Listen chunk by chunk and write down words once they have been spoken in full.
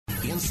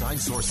Inside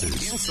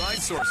Sources. Inside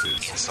Sources.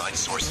 Inside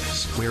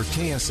Sources. Where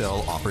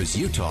KSL offers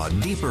Utah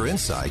deeper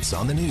insights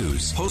on the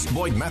news. Host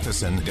Boyd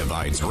Matheson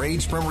divides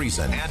rage from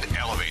reason And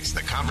elevates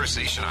the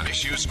conversation on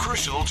issues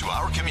crucial to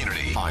our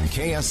community. on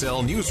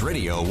KSL News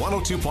Radio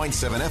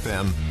 102.7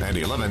 FM and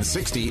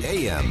 1160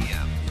 AM.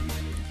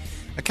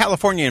 A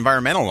California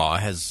environmental law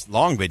has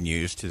long been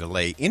used to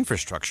delay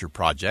infrastructure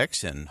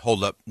projects and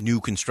hold up new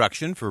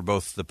construction for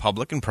both the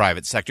public and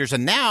private sectors.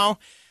 And now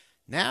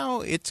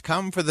it's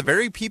come for the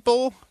very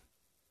people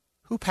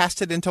who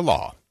passed it into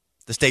law,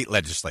 the state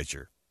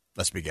legislature.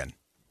 Let's begin.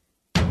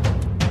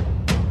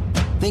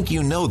 Think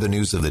you know the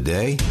news of the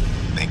day?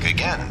 Think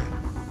again.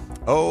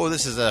 Oh,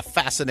 this is a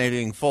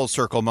fascinating full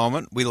circle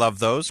moment. We love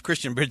those.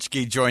 Christian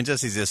Britschke joins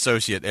us. He's the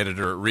associate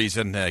editor at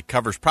Reason.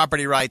 Covers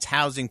property rights,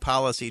 housing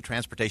policy,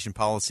 transportation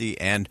policy,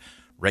 and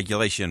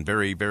regulation.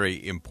 Very,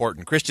 very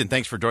important. Christian,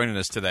 thanks for joining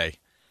us today.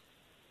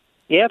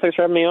 Yeah, thanks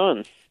for having me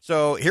on.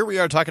 So here we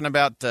are talking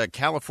about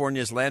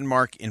California's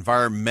landmark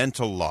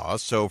environmental law.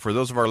 So for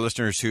those of our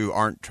listeners who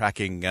aren't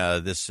tracking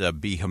this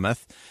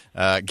behemoth,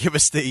 give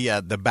us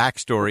the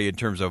backstory in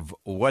terms of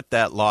what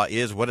that law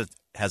is, what it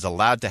has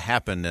allowed to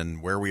happen,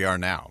 and where we are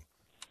now.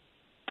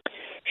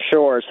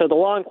 Sure. So the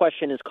law in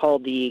question is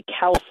called the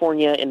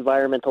California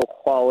Environmental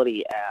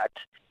Quality Act.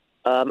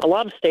 A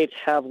lot of states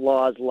have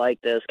laws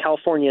like this.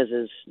 California's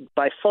is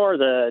by far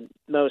the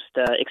most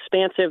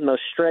expansive,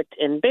 most strict,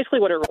 and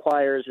basically what it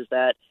requires is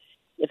that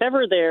if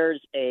ever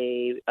there's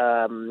a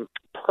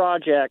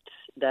project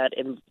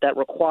that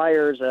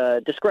requires a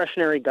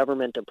discretionary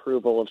government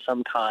approval of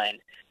some kind,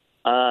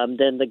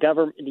 then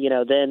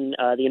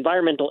the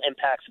environmental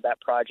impacts of that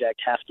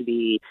project have to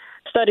be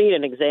studied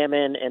and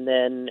examined, and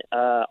then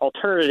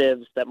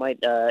alternatives that might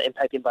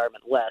impact the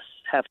environment less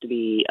have to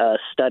be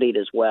studied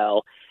as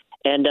well.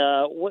 And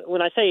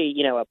when I say,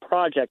 a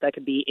project, that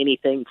could be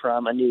anything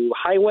from a new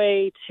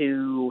highway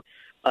to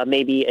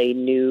maybe a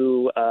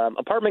new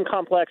apartment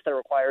complex that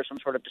requires some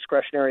sort of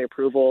discretionary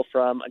approval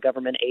from a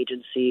government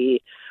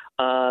agency,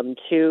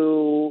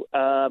 to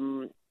a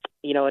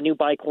new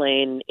bike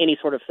lane, any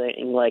sort of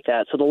thing like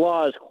that. So the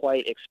law is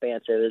quite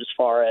expansive as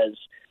far as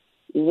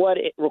what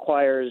it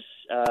requires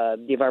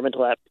the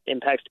environmental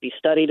impacts to be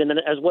studied. And then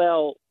as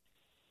well,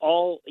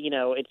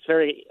 it's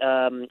very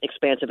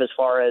expansive as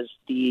far as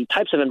the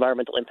types of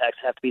environmental impacts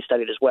have to be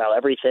studied as well.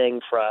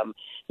 Everything from,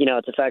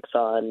 its effects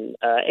on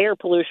air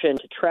pollution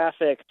to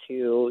traffic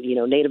to,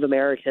 Native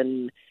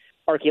American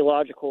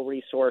archaeological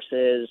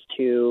resources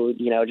to,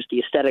 just the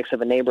aesthetics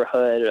of a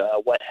neighborhood,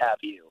 what have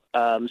you.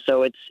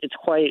 So it's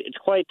quite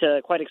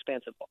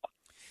expansive law.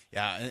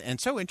 Yeah, and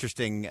so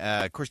interesting.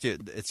 Of course,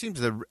 it seems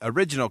the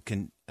original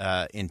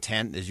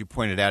intent, as you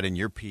pointed out in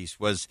your piece,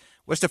 was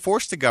to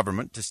force the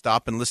government to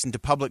stop and listen to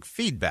public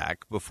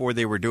feedback before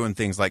they were doing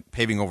things like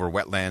paving over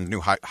wetlands, new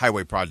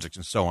highway projects,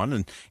 and so on.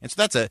 And so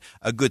that's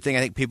a good thing.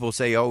 I think people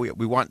say,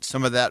 we want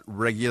some of that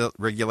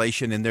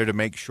regulation in there to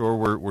make sure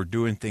we're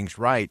doing things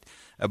right.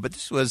 But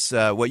this was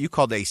what you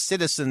called a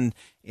citizen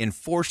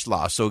enforced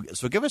law. So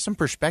give us some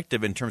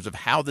perspective in terms of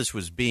how this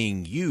was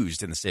being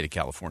used in the state of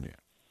California.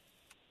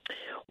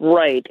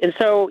 Right. And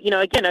so,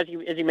 again, as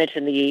you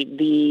mentioned,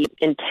 the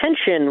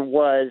intention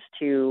was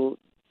to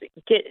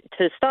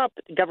stop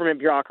government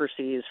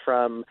bureaucracies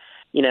from,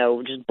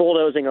 just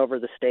bulldozing over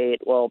the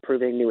state while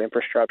approving new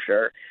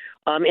infrastructure.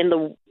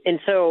 And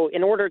so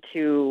in order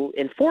to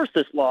enforce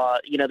this law,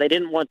 they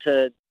didn't want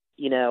to,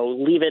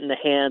 leave it in the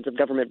hands of the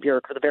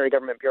very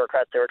government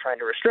bureaucrats they were trying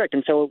to restrict.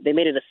 And so they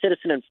made it a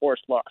citizen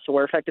enforced law. So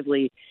where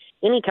effectively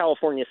any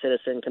California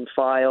citizen can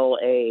file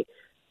a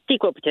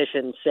CEQA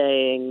petition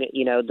saying,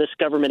 this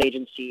government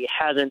agency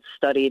hasn't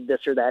studied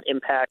this or that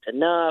impact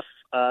enough.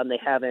 They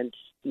haven't,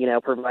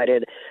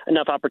 provided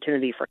enough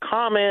opportunity for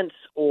comments,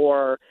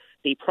 or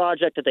the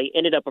project that they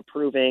ended up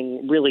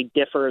approving really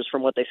differs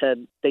from what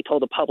they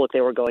told the public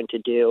they were going to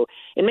do.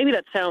 And maybe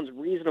that sounds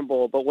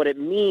reasonable, but what it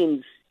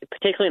means,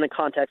 particularly in the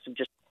context of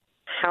just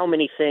how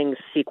many things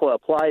CEQA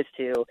applies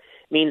to,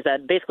 means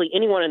that basically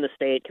anyone in the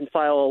state can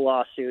file a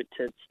lawsuit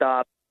to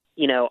stop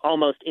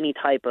almost any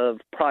type of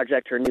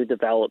project or new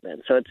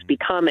development. So it's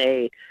become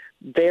a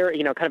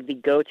very, kind of the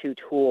go-to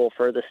tool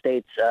for the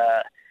state's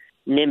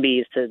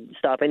NIMBYs to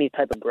stop any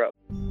type of growth.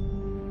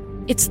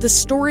 It's the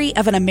story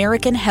of an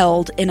American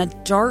held in a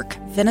dark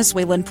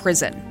Venezuelan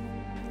prison.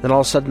 Then all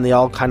of a sudden they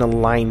all kind of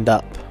lined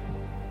up.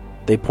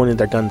 They pointed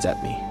their guns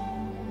at me.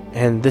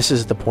 And this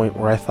is the point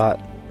where I thought,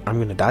 I'm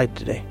going to die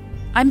today.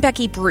 I'm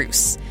Becky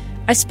Bruce.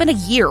 I spent a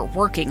year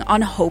working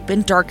on Hope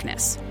in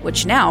Darkness,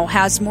 which now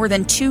has more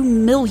than 2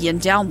 million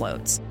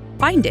downloads.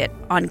 Find it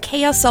on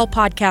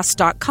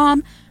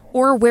kslpodcast.com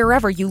or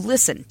wherever you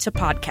listen to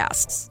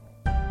podcasts.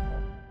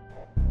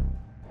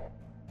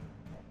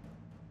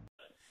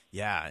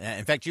 Yeah.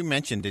 In fact, you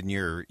mentioned in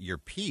your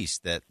piece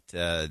that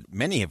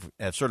many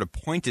have sort of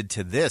pointed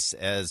to this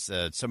as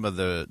some of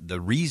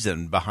the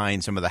reason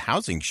behind some of the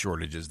housing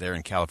shortages there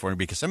in California,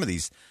 because some of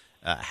these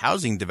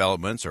housing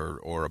developments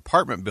or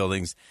apartment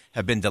buildings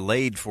have been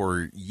delayed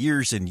for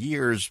years and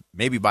years,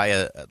 maybe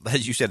by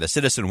as you said, a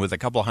citizen with a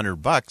couple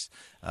 $100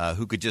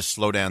 who could just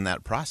slow down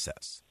that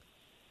process.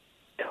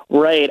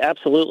 Right,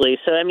 absolutely.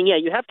 So, I mean, yeah,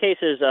 you have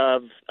cases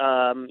of,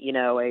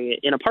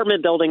 an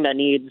apartment building that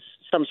needs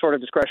some sort of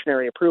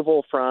discretionary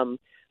approval from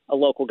a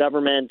local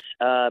government.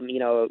 A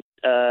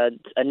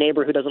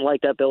neighbor who doesn't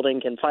like that building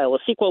can file a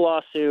CEQA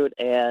lawsuit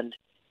and,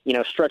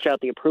 stretch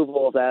out the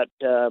approval of that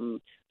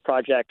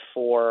project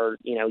for,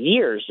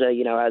 years,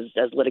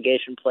 as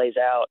litigation plays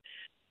out.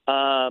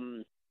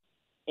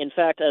 In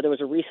fact, there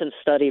was a recent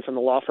study from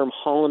the law firm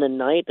Holland &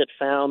 Knight that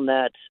found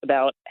that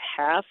about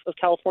half of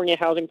California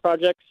housing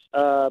projects,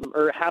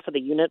 or half of the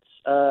units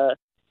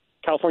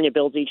California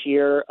builds each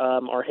year,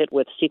 are hit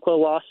with CEQA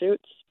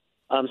lawsuits.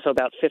 So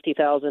about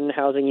 50,000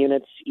 housing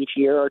units each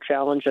year are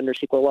challenged under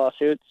CEQA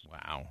lawsuits.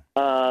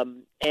 Wow.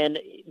 And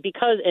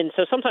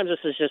so sometimes this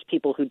is just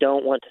people who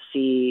don't want to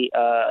see,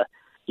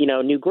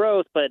 new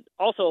growth, but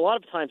also a lot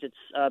of times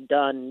it's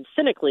done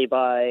cynically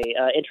by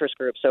interest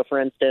groups. So, for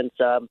instance,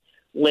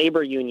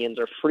 labor unions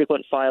are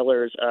frequent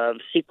filers of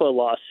CEQA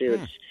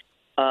lawsuits,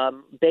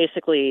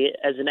 basically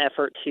as an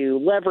effort to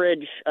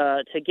leverage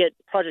to get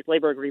project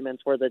labor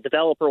agreements where the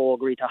developer will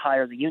agree to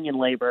hire the union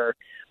labor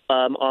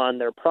on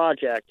their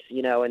project.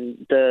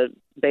 And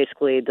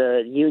basically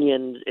the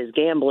union is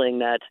gambling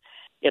that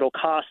it'll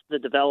cost the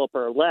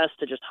developer less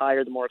to just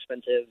hire the more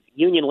expensive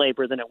union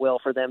labor than it will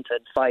for them to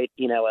fight,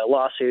 a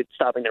lawsuit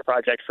stopping their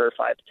project for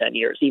 5 to 10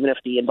 years, even if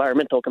the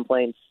environmental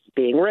complaints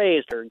being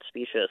raised are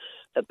specious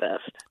at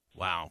best.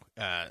 Wow.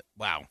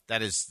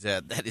 That is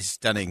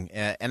stunning.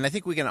 And I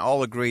think we can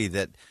all agree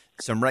that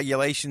some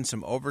regulation,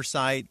 some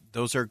oversight,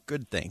 those are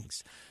good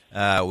things.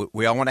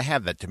 We all want to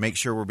have that to make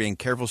sure we're being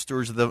careful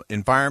stewards of the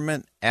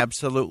environment.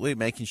 Absolutely.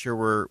 Making sure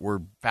we're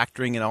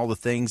factoring in all the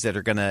things that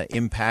are going to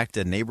impact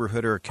a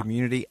neighborhood or a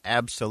community.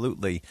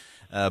 Absolutely.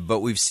 But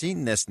we've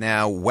seen this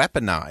now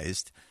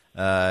weaponized,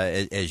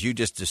 as you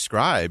just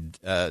described,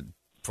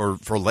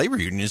 for labor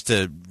unions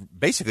to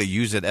basically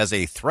use it as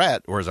a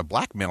threat or as a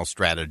blackmail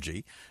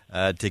strategy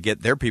to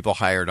get their people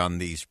hired on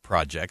these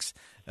projects.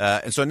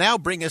 And so now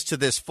bring us to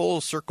this full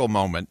circle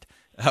moment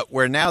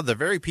where now the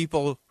very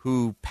people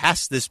who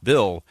passed this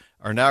bill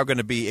are now going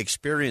to be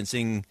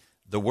experiencing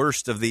the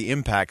worst of the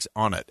impacts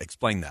on it.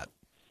 Explain that.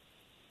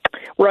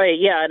 Right,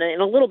 yeah,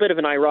 and a little bit of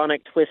an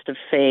ironic twist of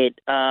fate.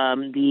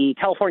 The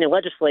California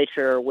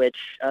legislature, which,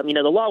 the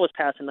law was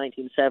passed in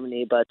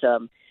 1970, but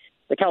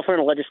the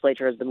California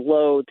legislature has been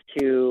loath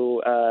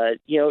to,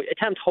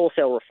 attempt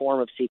wholesale reform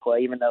of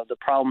CEQA, even though the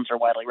problems are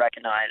widely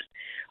recognized.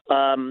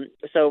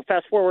 So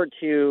fast forward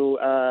to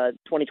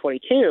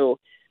 2022,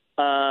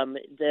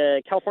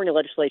 the California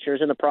legislature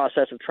is in the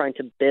process of trying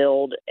to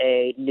build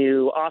a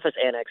new office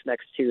annex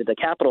next to the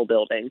Capitol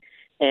building,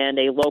 and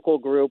a local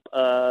group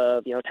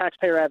of,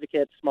 taxpayer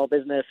advocates, small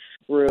business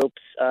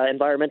groups,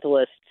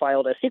 environmentalists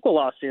filed a CEQA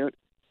lawsuit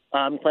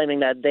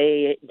claiming that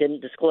they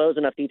didn't disclose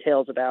enough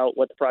details about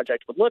what the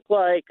project would look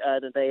like,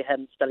 that they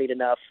hadn't studied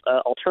enough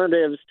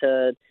alternatives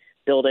to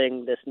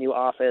building this new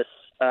office,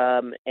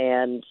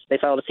 and they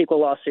filed a CEQA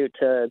lawsuit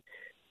to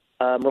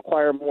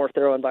require more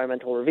thorough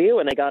environmental review,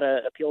 and they got an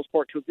appeals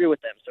court to agree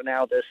with them. So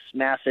now this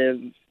massive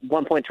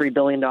 $1.3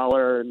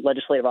 billion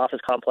legislative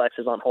office complex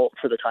is on hold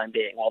for the time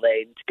being while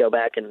they go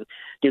back and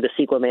do the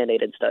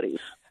CEQA-mandated studies.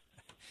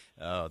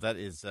 Oh, that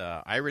is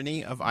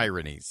irony of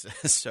ironies.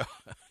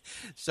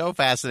 So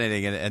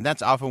fascinating, and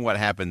that's often what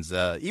happens.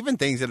 Even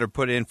things that are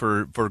put in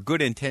for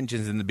good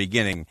intentions in the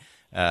beginning,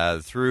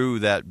 through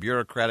that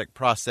bureaucratic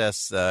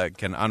process,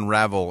 can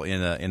unravel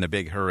in a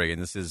big hurry.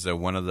 And this is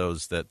one of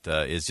those that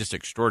is just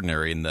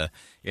extraordinary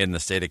in the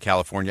state of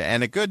California,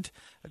 and a good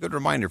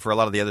reminder for a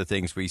lot of the other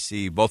things we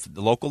see, both at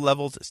the local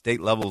levels,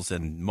 state levels,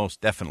 and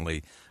most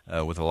definitely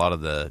with a lot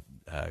of the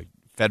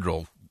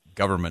federal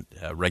government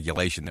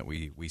regulation that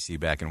we see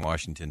back in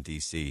Washington,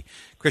 D.C.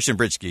 Christian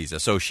Britschke is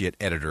associate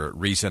editor at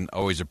Reason.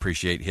 Always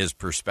appreciate his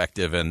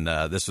perspective, and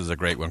this was a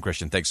great one.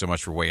 Christian, thanks so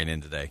much for weighing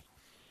in today.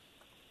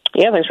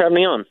 Yeah, thanks for having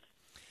me on.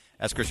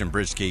 That's Christian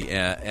Britschke,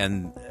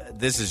 and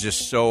this is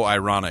just so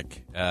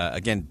ironic.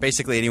 Again,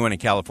 basically anyone in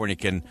California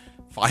can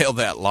file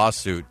that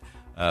lawsuit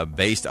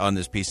based on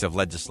this piece of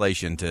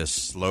legislation to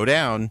slow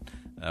down,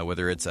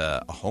 whether it's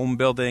a home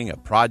building, a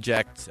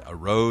project, a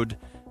road.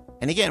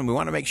 And again, we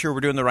want to make sure we're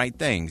doing the right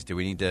things. Do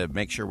we need to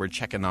make sure we're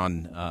checking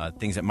on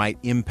things that might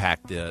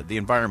impact the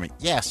environment?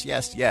 Yes.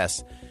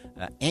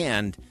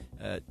 And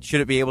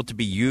should it be able to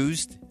be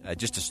used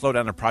just to slow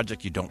down a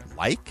project you don't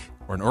like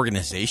or an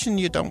organization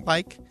you don't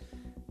like?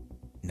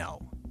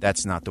 No,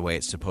 that's not the way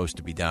it's supposed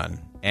to be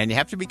done. And you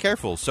have to be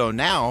careful. So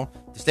now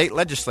the state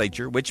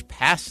legislature, which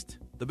passed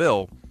the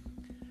bill,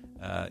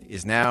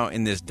 is now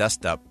in this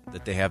dust-up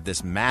that they have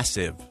this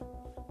massive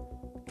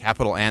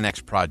Capitol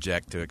Annex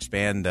project to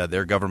expand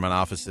their government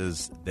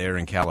offices there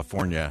in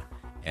California,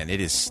 and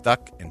it is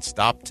stuck and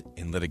stopped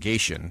in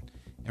litigation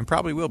and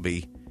probably will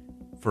be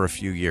for a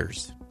few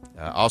years.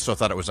 Also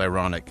thought it was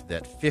ironic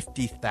that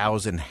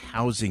 50,000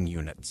 housing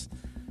units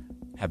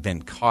have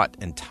been caught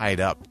and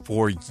tied up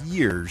for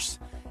years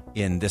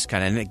in this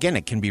kind of, and again,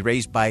 it can be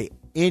raised by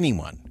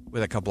anyone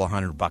with a couple of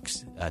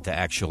 $100 to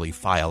actually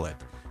file it.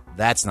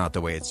 That's not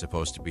the way it's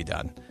supposed to be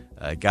done.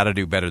 Got to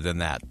do better than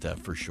that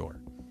for sure.